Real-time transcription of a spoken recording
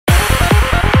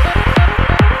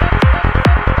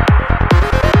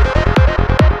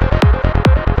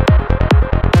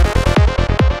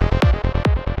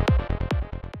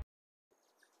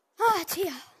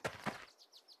here.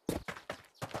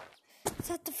 It's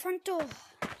at the front door.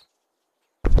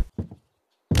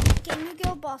 Gamer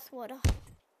Girl bathwater.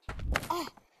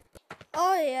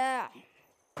 Oh yeah.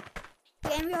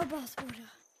 Gamer Girl bathwater.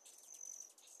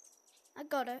 I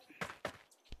got it.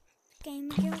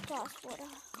 Gamer Girl bathwater.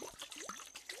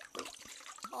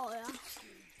 Oh yeah.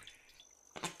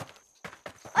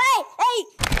 Hey!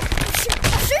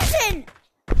 Susan!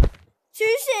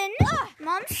 Susan!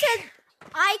 Mom said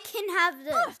I can have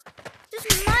this. This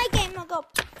is my Gamer Girl.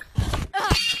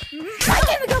 My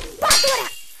Gamer Girl bathwater!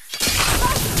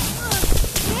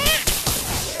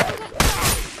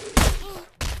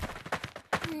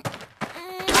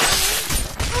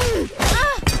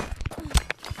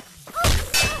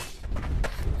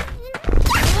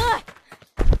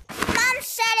 Mom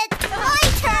said it's my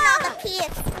turn on the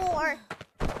PS4.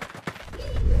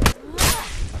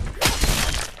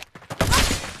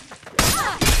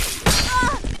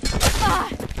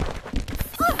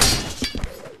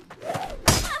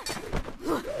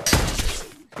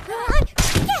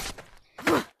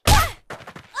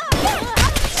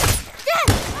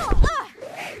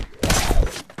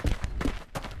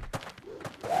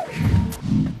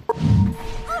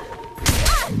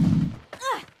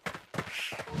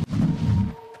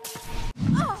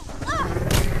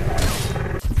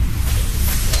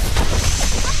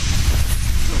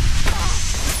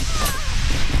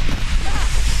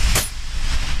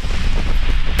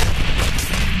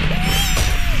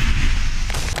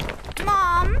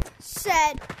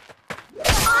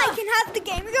 I can have the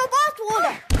Gamer Girl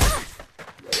bathwater.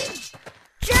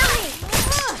 Jeremy!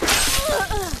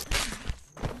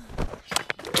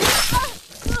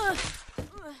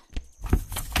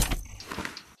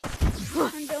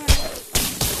 I'm doing it.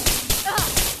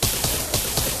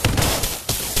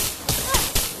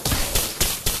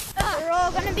 We're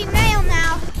all gonna be male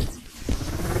now.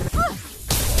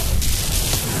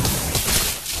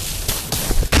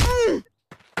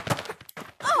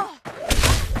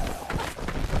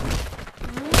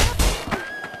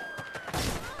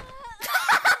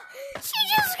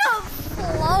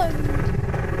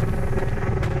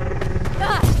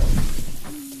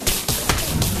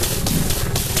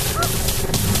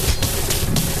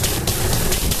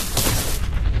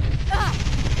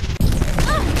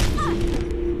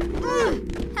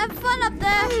 Have fun up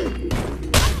there.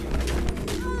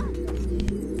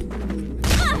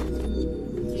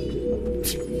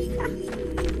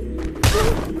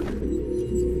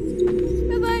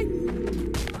 Bye-bye.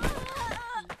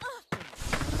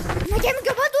 My Gamer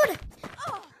Girl bathwater.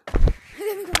 My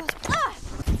Gamer Girl bathwater.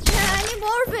 Yeah, I need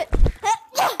more of it.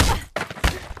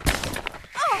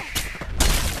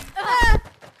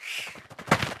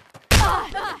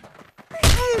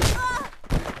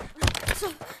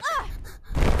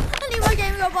 I need my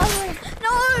Gamer Girl bathwater.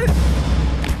 No!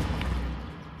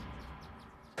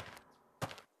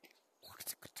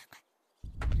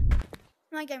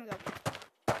 My Gamer Girl.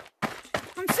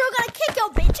 I'm still gonna kick your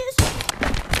bitches.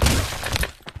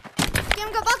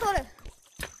 Gamer Girl bathwater.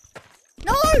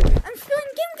 No! I'm still in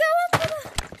Gamer Girl bathwater.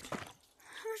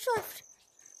 I'm soft.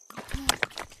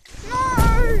 No!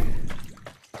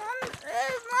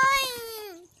 It's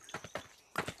mine.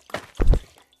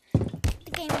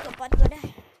 The Gamer Girl bathwater.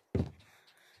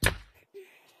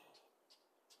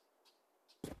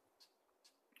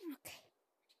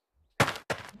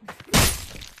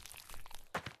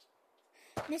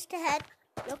 Mr. Head,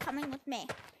 you're coming with me.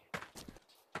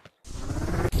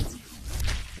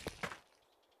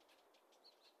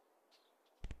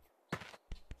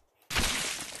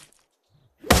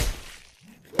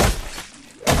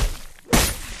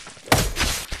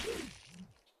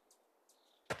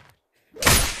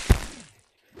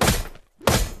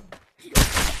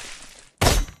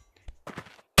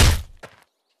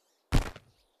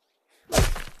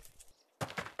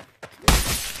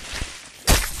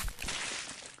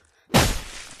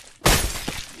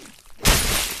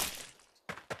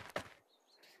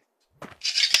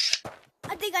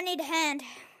 I think I need a hand.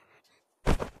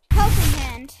 Helping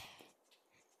hand.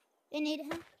 They need a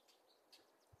hand.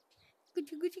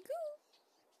 Gucci Gucci goo.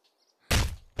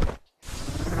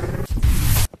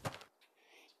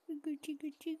 Gucci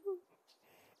Gucci goo.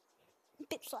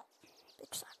 Bitch slap.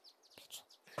 Bitch slap. Bitch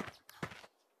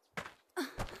slap.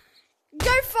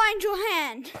 Go find your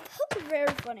hand. That was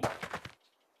very funny.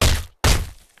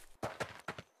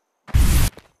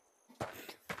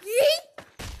 Yeet.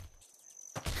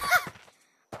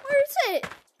 Where is it?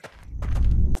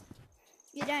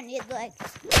 You don't need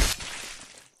legs.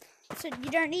 So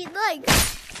you don't need legs.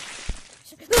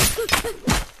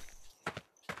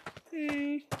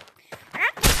 I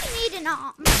don't think you need an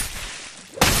arm.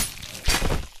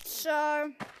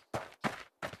 So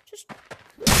just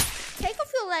take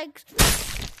off your legs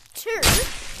too.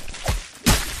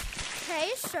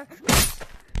 Okay, so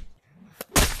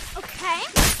okay.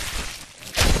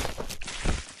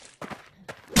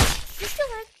 Just your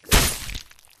legs.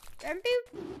 Don't be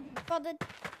bothered.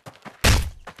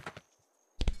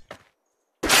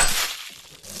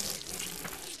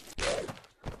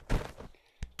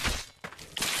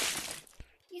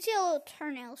 You see little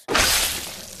toenails.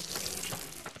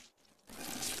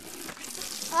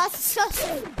 Oh, that's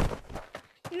disgusting.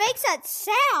 It makes that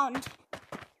sound.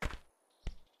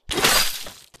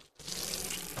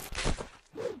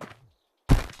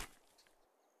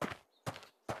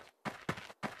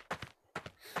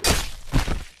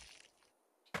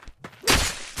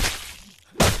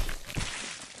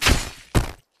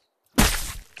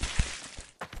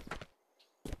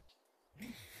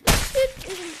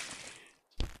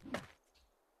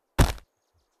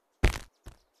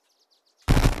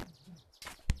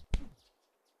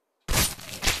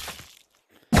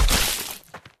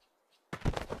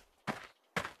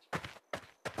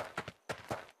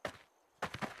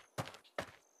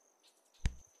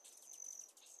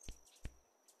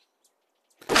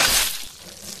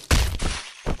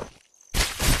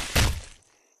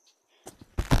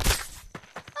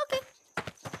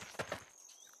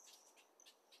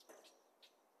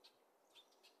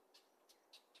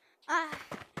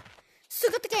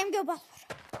 Still got the Game Gear password.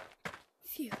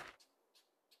 Phew.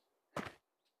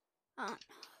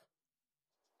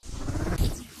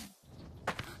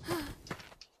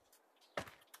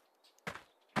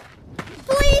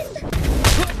 Please!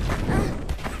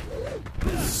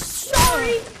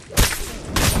 Sorry!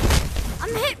 I'm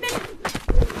Hitman!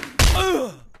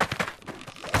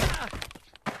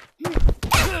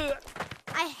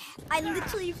 I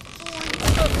literally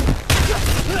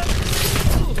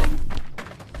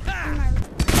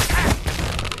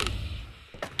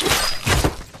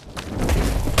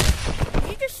Did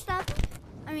you just stop?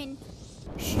 I mean,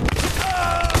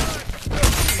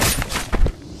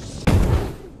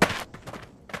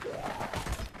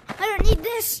 I don't need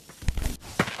this.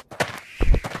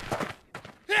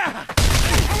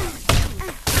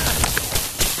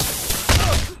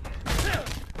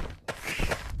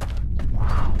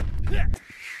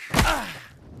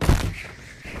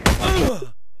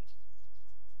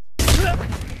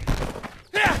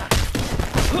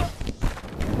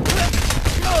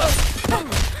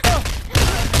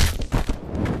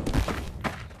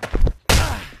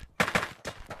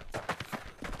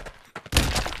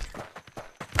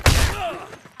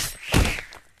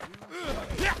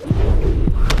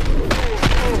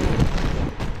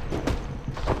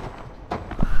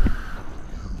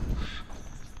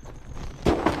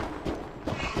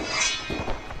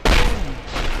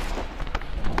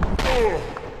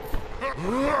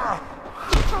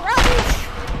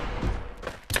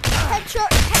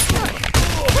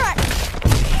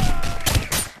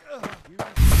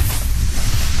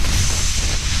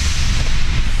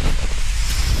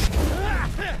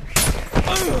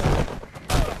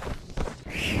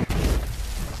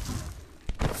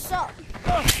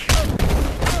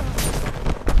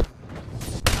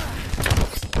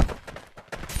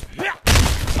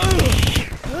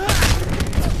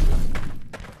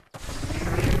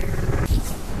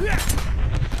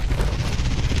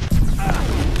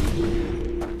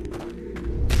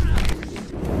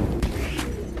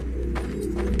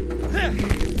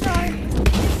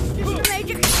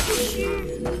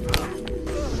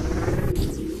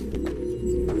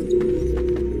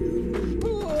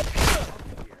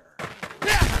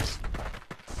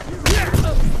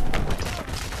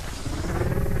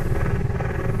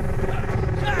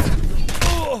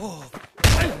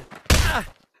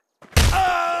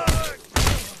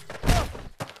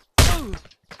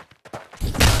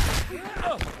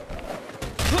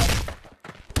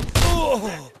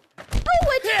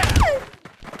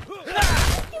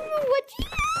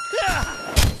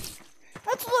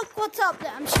 Let's look what's up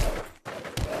there. I'm sure.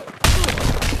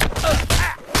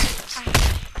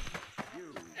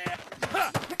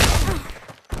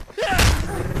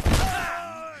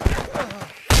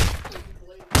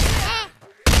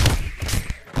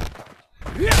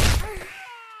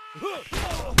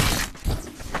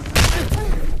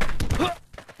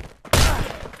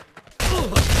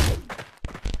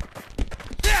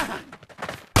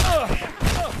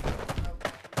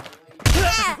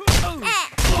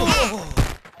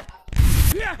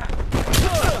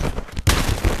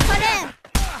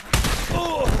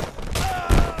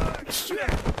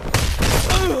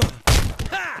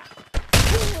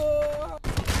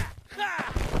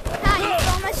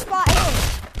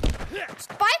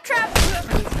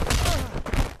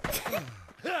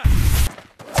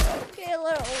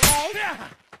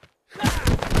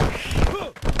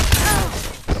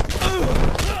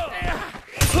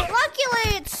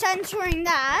 Luckily, it's censoring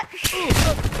that.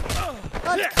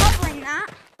 Well, it's covering that.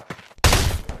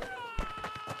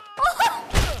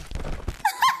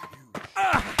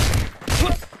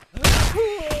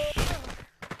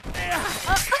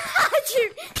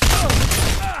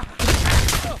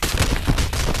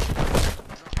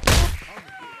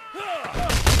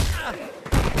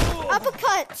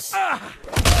 Uppercuts.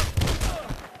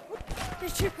 They're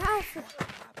too powerful.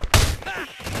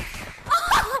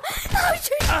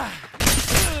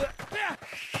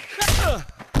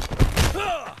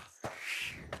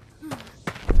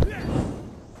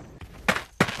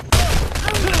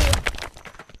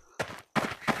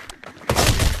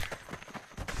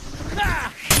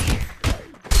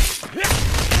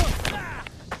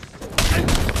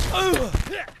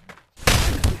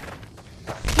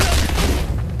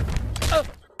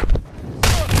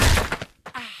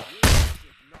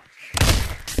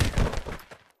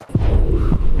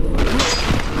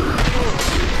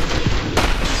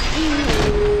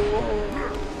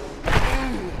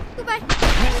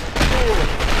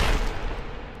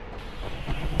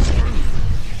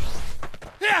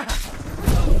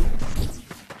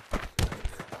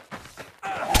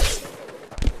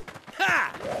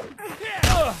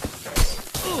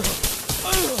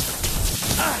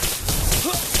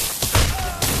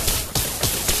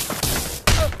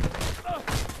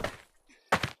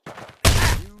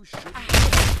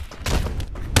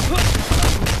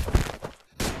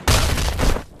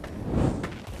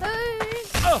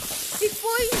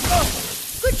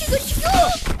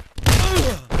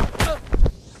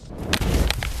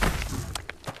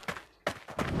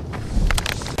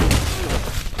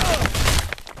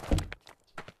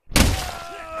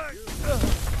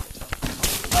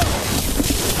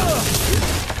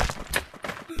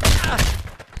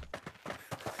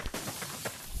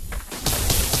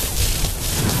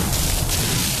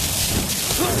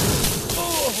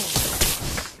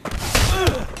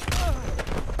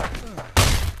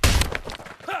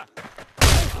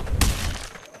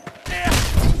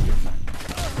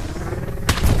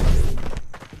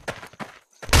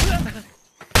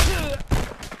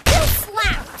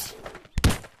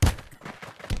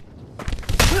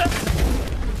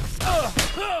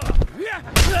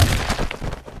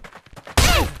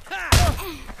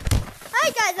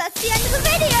 That's the end of the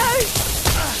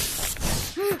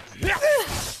video!